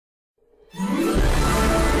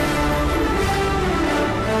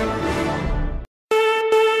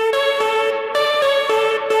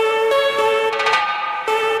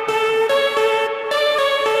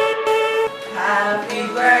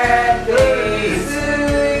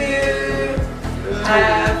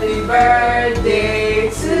Happy birthday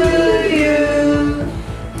to you.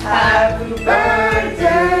 Happy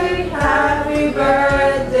birthday, happy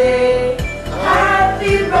birthday,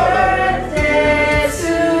 happy birthday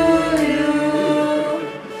to you.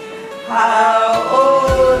 How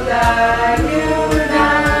old are you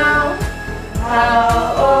now? How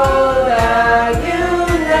old are you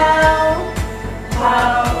now?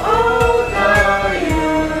 How old are you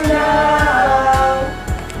now?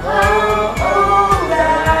 How old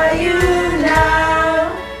are you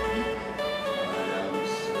now?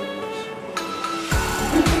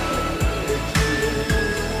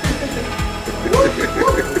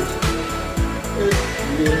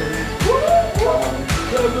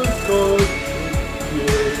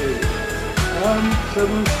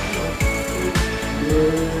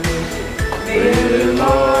 Many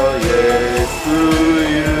more years to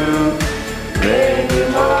you. Many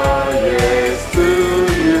more years to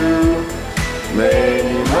you.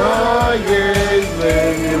 Many more years,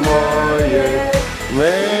 many more years,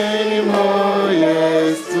 many more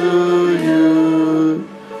years to you.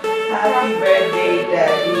 Happy birthday,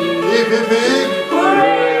 Daddy. Hip, hip, hip.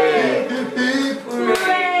 Hooray! Hip, hip,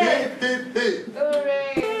 Hooray! hip, hip, hip.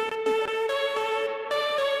 Hooray!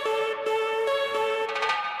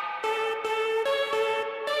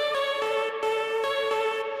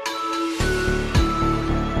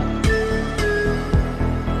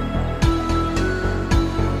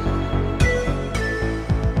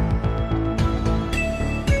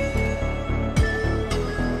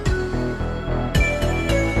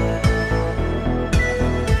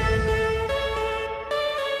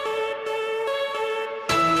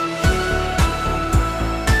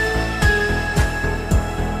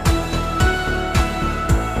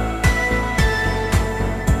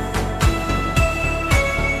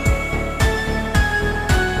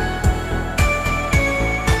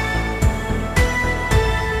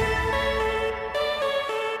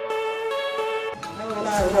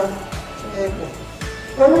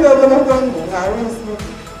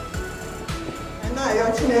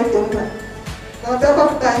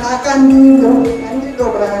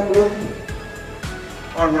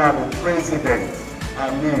 Honorable President,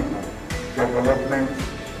 Igbo Development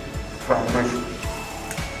Foundation,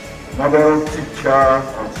 model teacher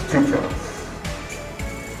of teachers,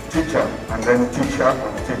 teacher and then teacher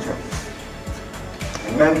of teachers,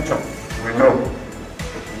 a mentor we know,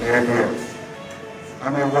 the A.D.F,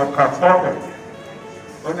 and a workaholic,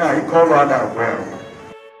 only I call that well,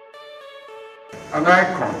 an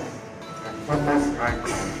icon, a famous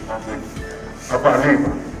icon of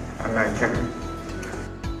Igbo and Nigeria.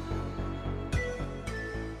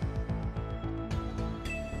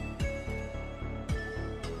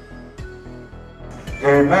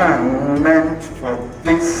 A man meant for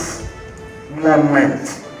this moment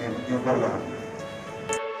in Igbo land.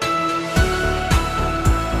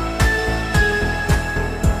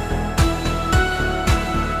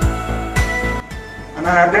 And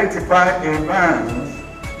I identify a man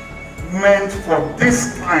meant for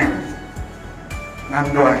this time,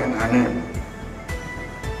 Nando in Anim.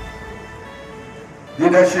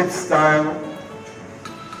 Leadership style,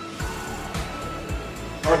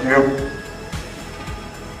 audio,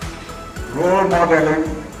 role modeling,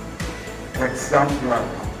 exemplar,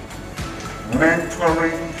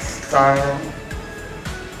 mentoring style,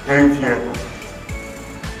 amiable.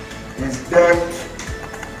 His depth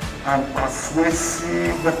and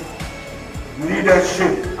persuasive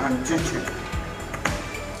leadership and teaching.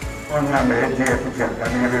 On an A.D.F.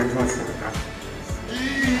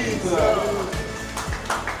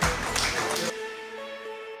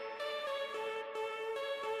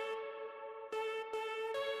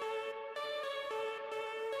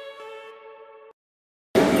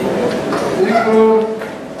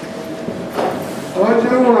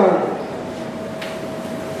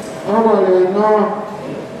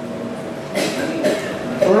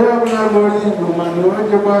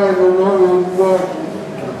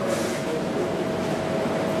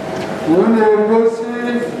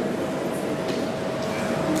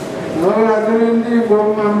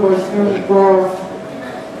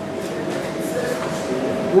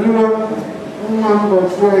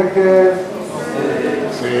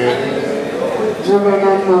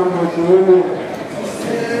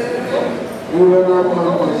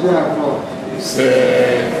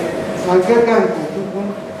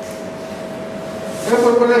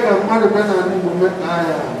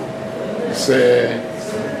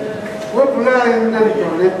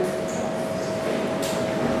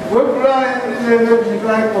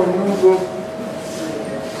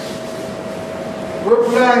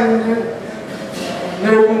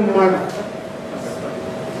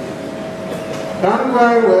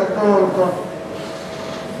 going to go.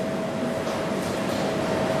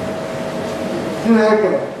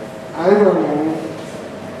 I don't know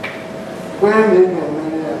when they get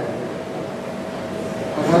married.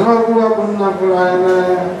 I don't know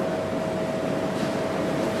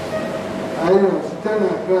I don't stand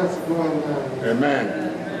across going on. Amen.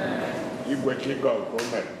 Igbo Chico,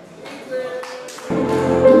 amen.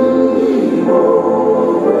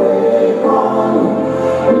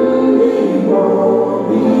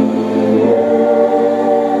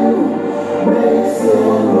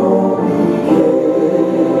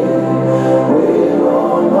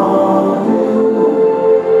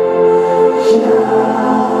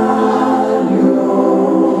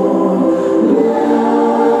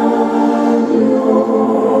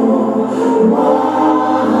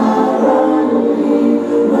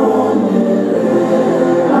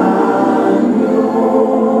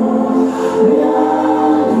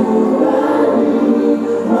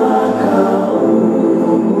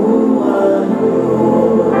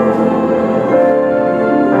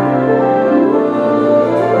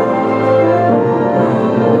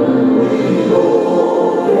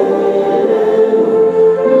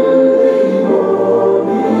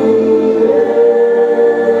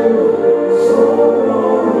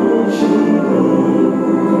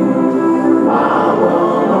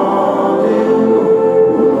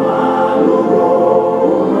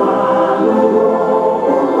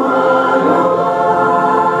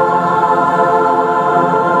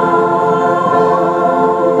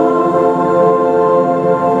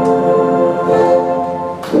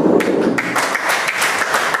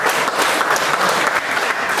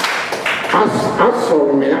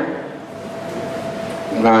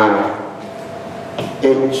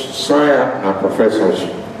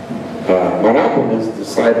 Professorship. Marabun is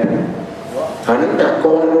decided. And the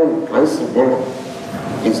Kono Ansibono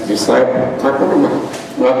is decided. Takonoma,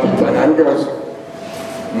 Peter and Andreas,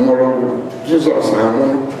 Moro, Jesus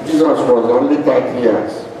was only 30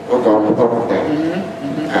 years. Okay, on top of that.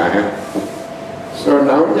 So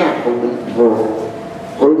now we are going to go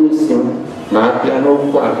only sing my piano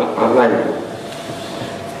alive.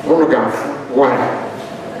 Monograph, one.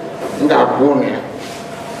 Ndabonia.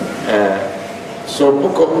 So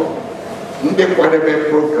Boko, the whatever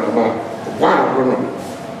program,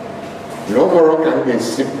 no more can be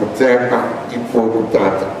protect equal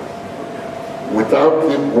data without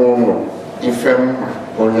the boom if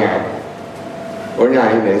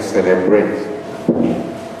Onya celebrate.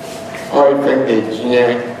 Or if engage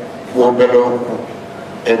Wobelo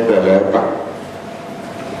and the labor.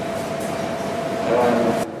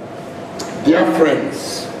 Dear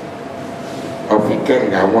friends of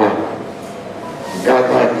Ikengawan,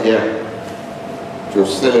 gathered here to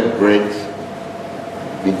celebrate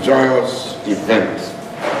the joyous event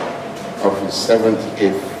of his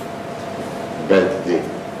 78th birthday.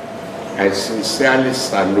 I sincerely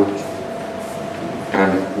salute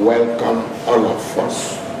and welcome all of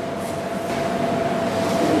us.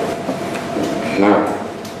 Now,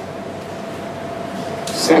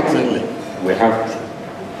 certainly we have to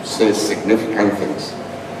say significant things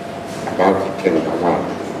about the Ikengawan,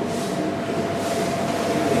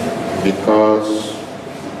 because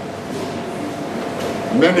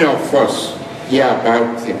many of us hear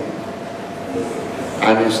about him,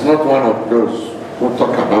 and he's not one of those who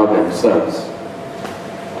talk about themselves.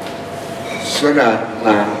 So that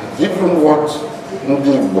even what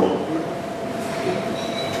Igbo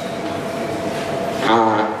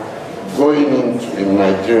are going into in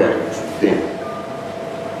Nigeria today,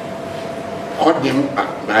 all the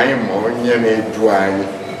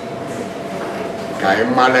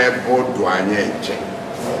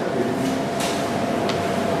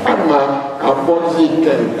Ama abozi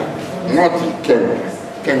Kenga, not Kenga.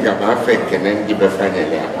 Kenga bafe kenen di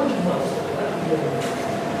befanyele.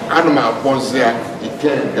 Anuma abozi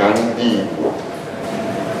Kenga ndi.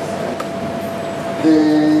 The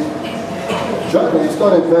journey is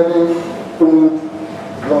not a very old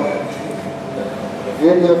block. The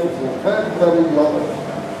A.D.F is a very, very long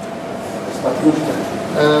establishment.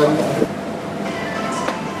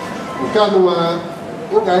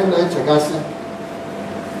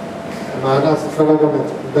 That's the federal government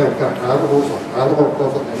bank,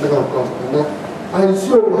 and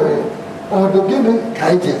so or the given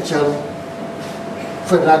guidance channel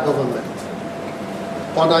federal government.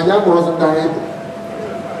 On a young wasn't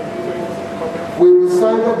we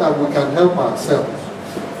decided that we can help ourselves.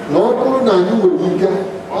 Not only will we get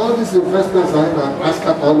all these investments are asked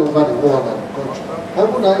all over the world and the country.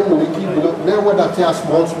 Every will keep never that they are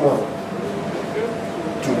small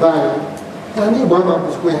to buy. And you want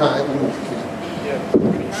to square high.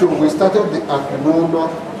 So we started the Akunono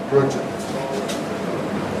project.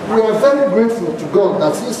 We are very grateful to God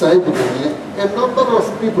that since I began, a number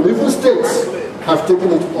of people, even states, have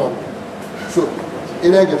taken it on. So,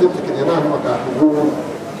 in I get up to Kenya,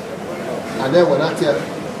 and then when I tell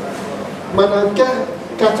Mananke,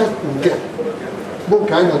 Kata,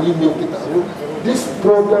 this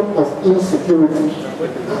problem of insecurity,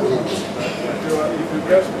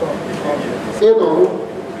 you know,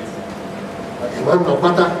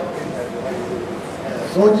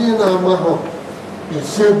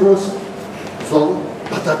 Isebos from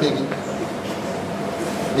Patabegi.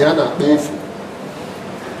 They are not painful.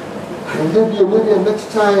 And then maybe next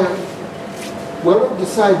time, well,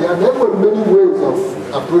 decide there were many ways of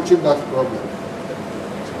approaching that problem.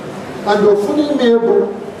 And the fully able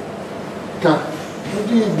can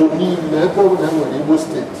do the need never when Igbo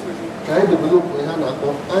state. Can develop a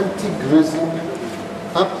anti-grazing,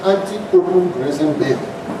 anti-open grazing bill.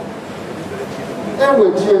 And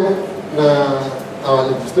we're here. Our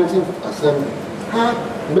legislative assembly had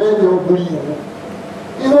many of you.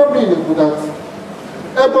 You know, meaning that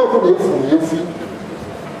everybody from every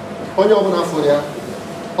on your Naforia,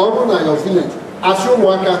 on your village, as you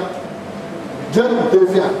work at jail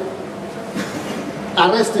behavior,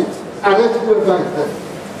 arrest whoever is there,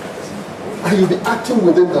 and you'll be acting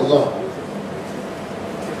within the law.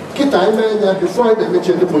 Kita before they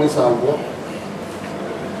mention the police are war.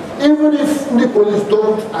 Even if the police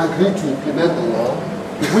don't agree to implement the law,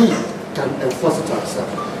 we can enforce it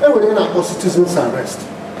ourselves. And when our citizens arrest,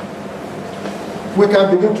 we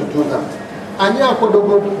can begin to do that. And here,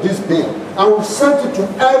 this bill, I will send it to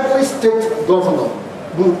every state governor,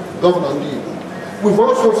 We've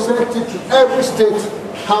also sent it to every state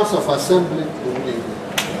House of Assembly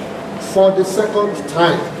for the second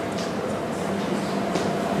time.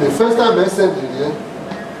 The first time I sent it here,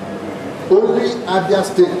 only Abia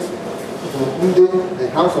State, including the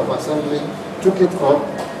House of Assembly, took it up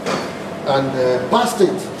and passed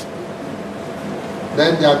it.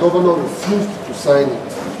 Then their governor refused to sign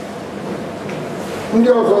it.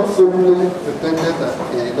 India was not suddenly pretended that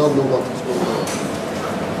they don't know what is going on.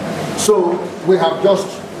 So we have just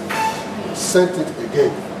sent it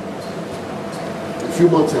again a few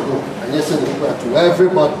months ago, and yesterday to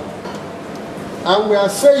everybody. And we are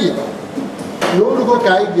saying, no look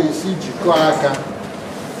at the CG Kwaka.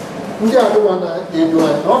 We are the one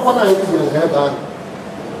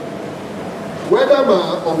whether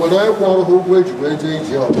or whether I want to wage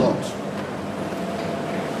or not.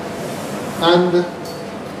 And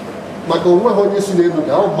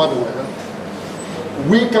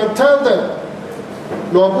we can tell them,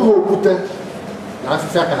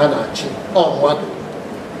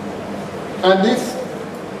 and if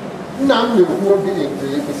Namni will be in the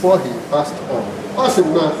before he passed on,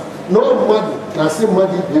 awesome man, no money, nothing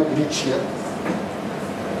money be rich here.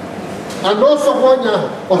 And also one year,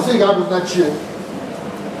 or say God was not here.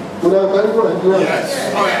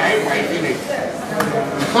 Yes,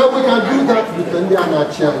 how we can do that with the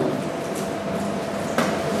Indiana channel.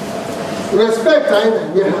 Respect time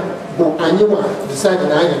and year, but anyone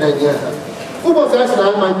decided I and a year. Who was that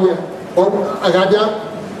 9 year? Or Agadia,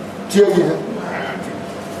 Tier.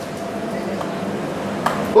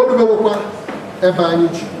 All the way,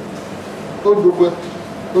 Ebanich, all the way,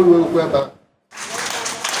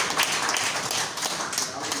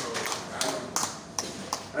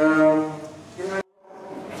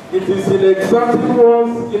 it is in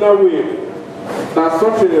examples in a way that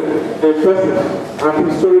such a person and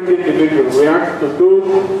historic individual reacts to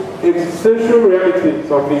those existential realities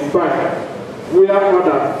of his time without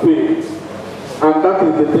other faith, and that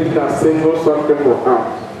is the thing that singles some people out.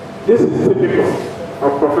 This is typical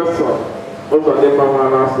of Professor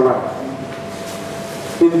Uzodinma's life.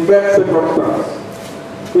 His birth circumstance.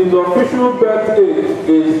 His official birth date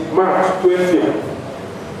is March 20th,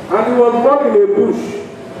 and he was born in a bush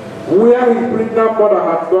where his pregnant mother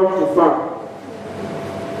had gone to farm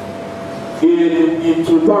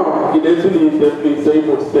into town in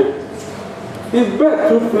Igbo state. His birth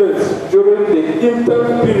took place during the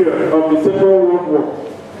intense period of the Second World War.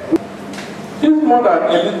 His mother,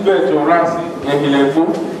 Elizabeth Orasi Ehilefu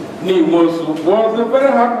Nimosu, was a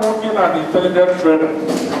very hardworking and intelligent trader,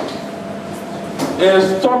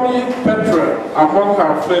 a stormy petrel among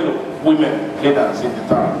her fellow women leaders in the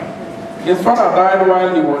town. His father died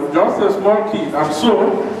while he was just a small kid, and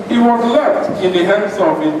so he was left in the hands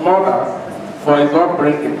of his mother for his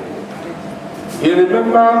upbringing. He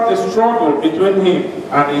remembers the struggle between him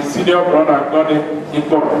and his senior brother,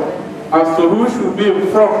 Igbo, as to who should be in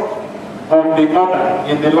front of the other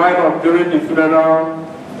in the line of during the funeral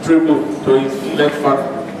tribute to his late father.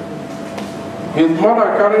 His mother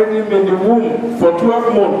carried him in the womb for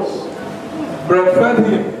 12 months, breastfed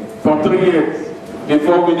him for 3 years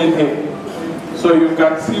before winning him. So you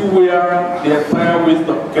can see where the entire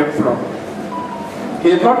wisdom came from. He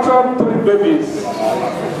nurtured 3 babies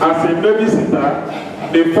as a babysitter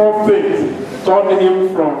before faith turned him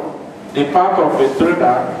from the path of a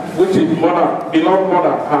trader, which his mother, beloved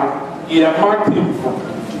mother, had earmarked him for,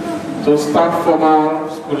 to start formal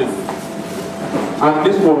schooling. And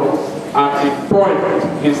this was at the point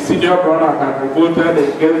his senior brother had revolted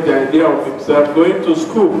against the idea of himself going to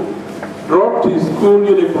school, dropped his school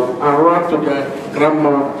uniform and ran to their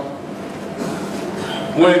grandma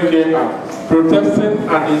when he came out, protesting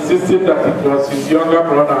and insisting that it was his younger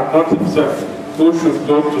brother, not himself, who should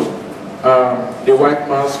go to the white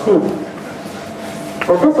man's school.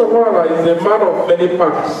 Professor Nwala is a man of many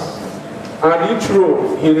parts, and each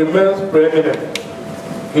role he remains preeminent.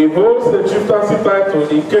 He holds the chieftaincy title,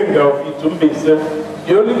 the King of Itumbise,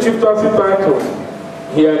 the only chieftaincy title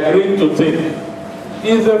he agreed to take. He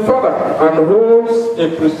is a father and holds a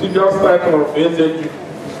prestigious title of AZG.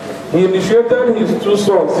 He initiated his 2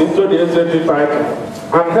 sons into the AZG title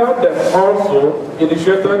and helped them also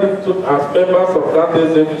initiated into as members of that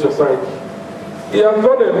AZG society. He has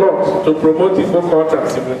done a lot to promote Igbo culture and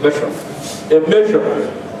civilization, a measure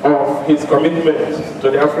of his commitment to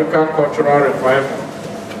the African cultural revival.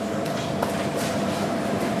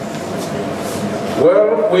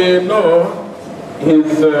 Well, we know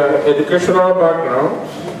his educational background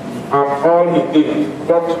and all he did,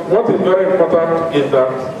 but what is very important is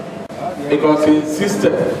that because he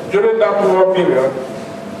insisted during that war period,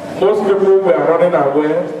 most people were running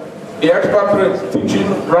away. The expatriates teaching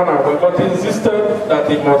ran away, but he insisted that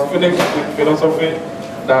he must finish with philosophy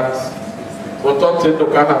that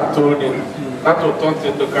Uzodinma had told him, not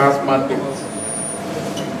Uzodinma's mandate.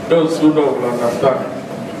 Those who know will understand.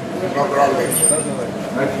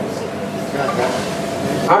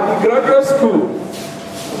 At the graduate school,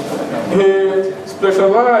 he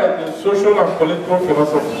specialized in social and political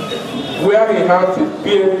philosophy, where he had his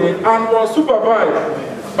PhD and was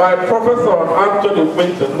supervised by Professor Anthony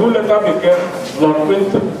Quinton, who later became Lord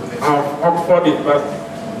Quinton of Oxford University.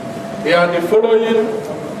 He had the following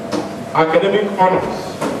academic honors.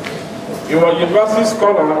 He was University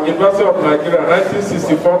Scholar, University of Nigeria,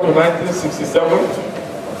 1964 to 1967,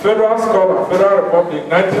 Federal Scholar, Federal Republic,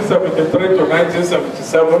 1973 to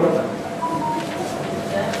 1977,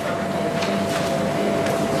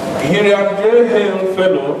 Hiriam J. Hale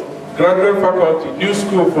Fellow, Graduate Faculty, New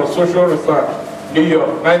School for Social Research, New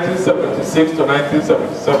York, 1976 to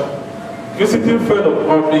 1977. Visiting Fellow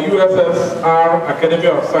of the USSR Academy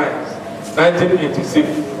of Science, 1986.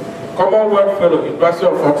 Commonwealth Fellow, University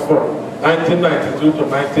of Oxford, 1992 to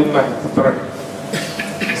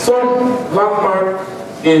 1993. Some landmark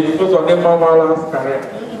in Uzodinma Nwala's career.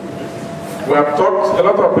 We have talked, a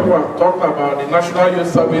lot of people have talked about the National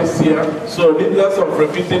Youth Service here, so needless of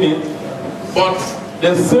repeating it. But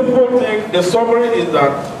the simple thing, the summary is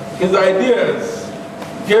that his ideas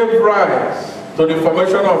gave rise to the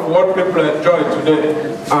formation of what people enjoy today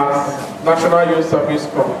as National Youth Service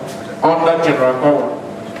Corps under General Nwala,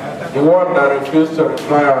 the one that refused to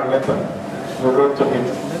reply our letter we wrote to him.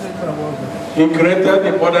 He created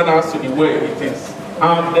the modern house the way it is.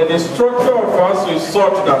 And the structure of us is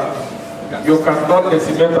such that you cannot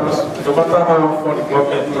decimate us no matter how far the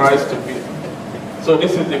government tries to be. So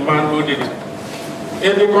this is the man who did it.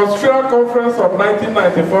 In the Constitutional Conference of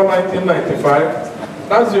 1994-1995,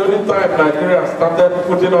 that's the only time Nigeria started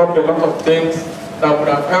putting up a lot of things that would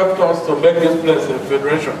have helped us to make this place a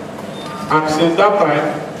federation. And since that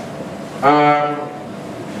time,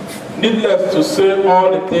 needless to say all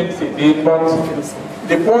the things he did, but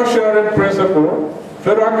the poor sharing principle,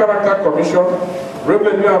 Federal Character Commission,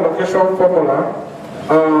 revenue allocation formula,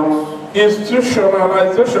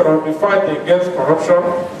 institutionalization of the fight against corruption,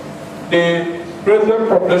 the present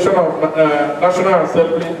population of National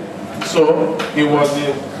Assembly. So he was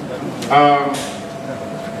the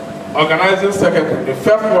organizing secretary, the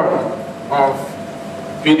first one of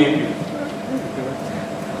PDP.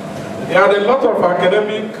 He had a lot of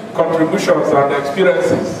academic contributions and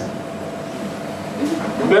experiences.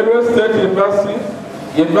 Benue State University,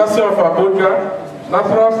 University of Abuja,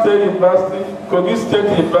 National State University, Kogi State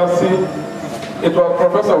University. It was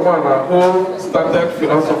Professor Nwala who started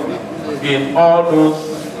philosophy in all those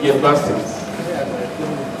universities.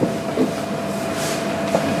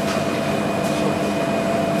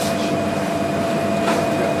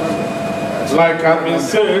 Like has been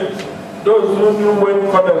said, those who knew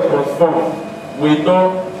when Codex was formed, we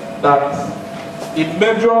know that the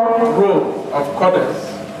major role of Codex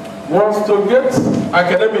was to get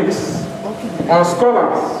academics on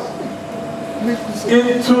scholars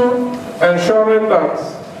into ensuring that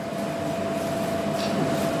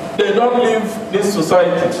they don't leave this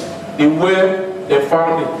society the way they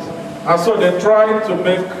found it. And so they try to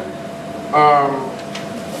make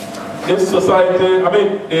this society,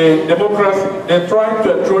 the democracy, they try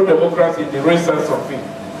to enthrone democracy in the real sense of it.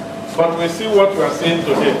 But we see what we are seeing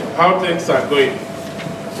today, how things are going.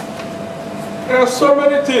 There are so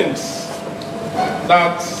many things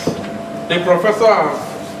that the professor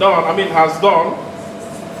has done,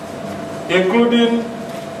 including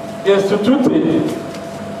instituting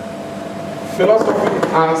philosophy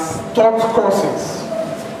as taught courses.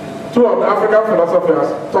 Two of the African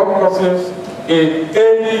philosophers taught courses in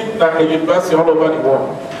any university all over the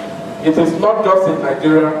world. It is not just in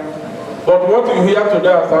Nigeria, but what you hear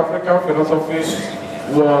today as African philosophy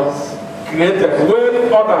was created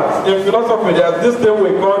when others in philosophy, there's this thing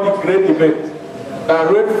we call the Great Debate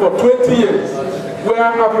that ran for 20 years, where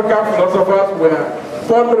African philosophers were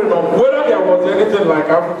pondering on whether there was anything like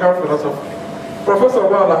African philosophy. Professor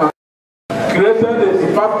Nwala has created a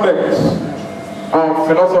department of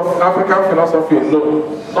philosophy, African philosophy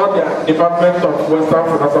alone, not the department of Western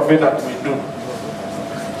philosophy that we do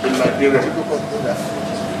in Nigeria.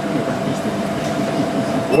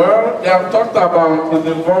 Well, they have talked about his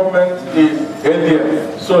involvement in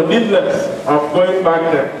A.D.F, so needless of going back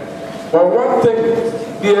there. But one thing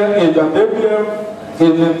here is that A.D.F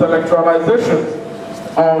is intellectualization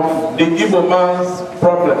of the Igbo man's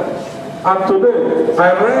problem. And today,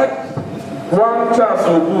 I read one Charles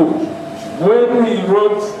Obu when he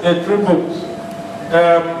wrote a tribute,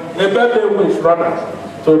 a birthday wish rather,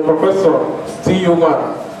 to Professor T. Human.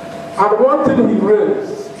 And one thing he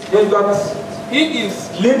raised is that he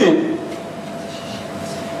is leading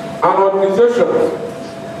an organization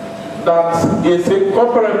that is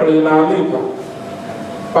incomparable in our Igbo,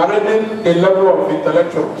 parading a level of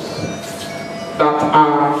intellectuals that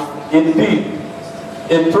are indeed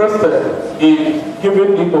interested in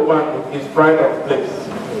giving Igbo man his pride of place.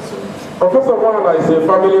 Professor Nwala is a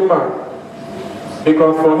family man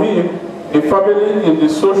because for him, the family is the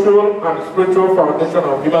social and spiritual foundation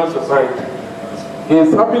of human society. He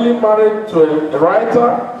is happily married to a writer,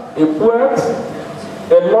 a poet,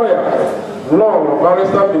 a lawyer, law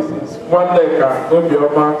barrister Mrs. Nwala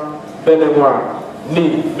Obioma Benenwa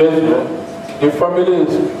Ni Benjo. The family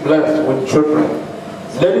is blessed with children.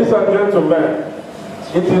 Ladies and gentlemen,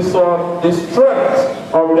 it is on the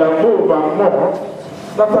strength of their move and more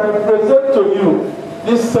that I present to you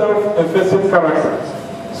this self-effacing character,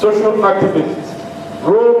 social activist,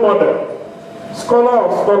 role model, scholar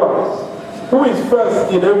of scholars, who is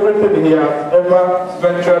first in everything he has ever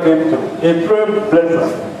ventured into, a trailblazer,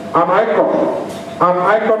 an icon, an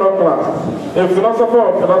iconoclast, a philosopher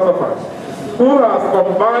of philosophers, who has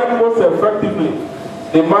combined most effectively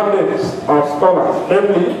the mandates of scholars,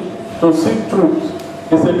 namely to seek truth,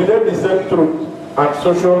 disseminate the same truth, and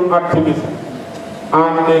social activism,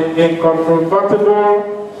 and the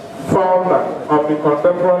incontrovertible founder of the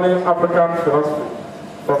contemporary African philosophy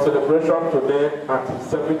for celebration today at his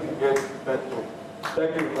 78th birthday.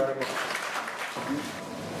 Thank you very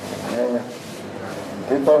much.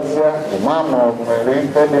 Because Imam of Marine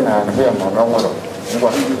Ferdinand and Jim Monongoro.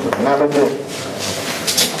 Another day.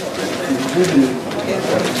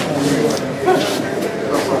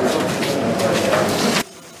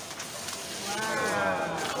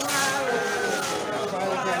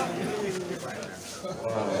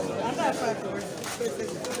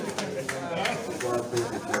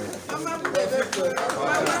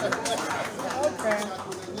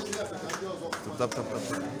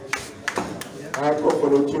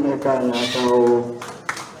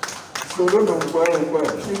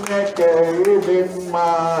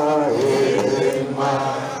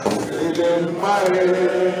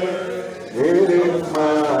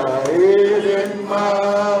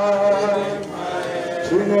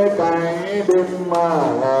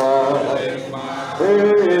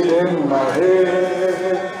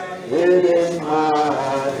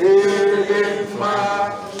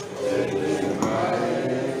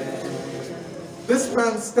 This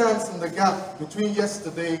man stands in the gap between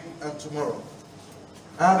yesterday and tomorrow.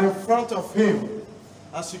 And in front of him,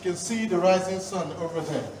 as you can see the rising sun over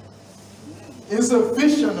there, is a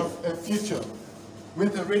vision of a future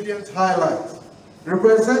with a radiant highlight,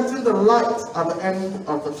 representing the light at the end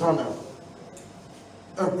of the tunnel.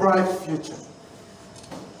 A bright future.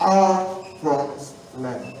 Our promised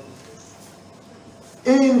land.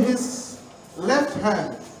 In his left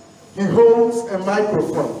hand, he holds a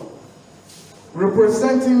microphone,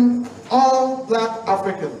 representing all black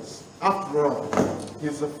Africans. After all,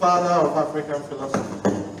 he's the father of African philosophy.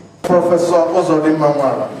 Professor Uzodinma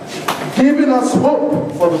Nwala, giving us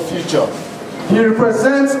hope for the future. He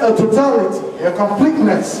represents a totality, a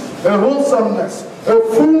completeness, a wholesomeness, a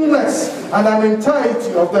fullness, and an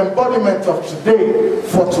entirety of the embodiment of today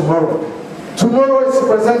for tomorrow. Tomorrow is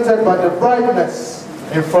represented by the brightness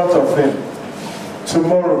in front of him.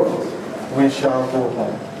 Tomorrow we shall go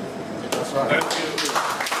home. That's right.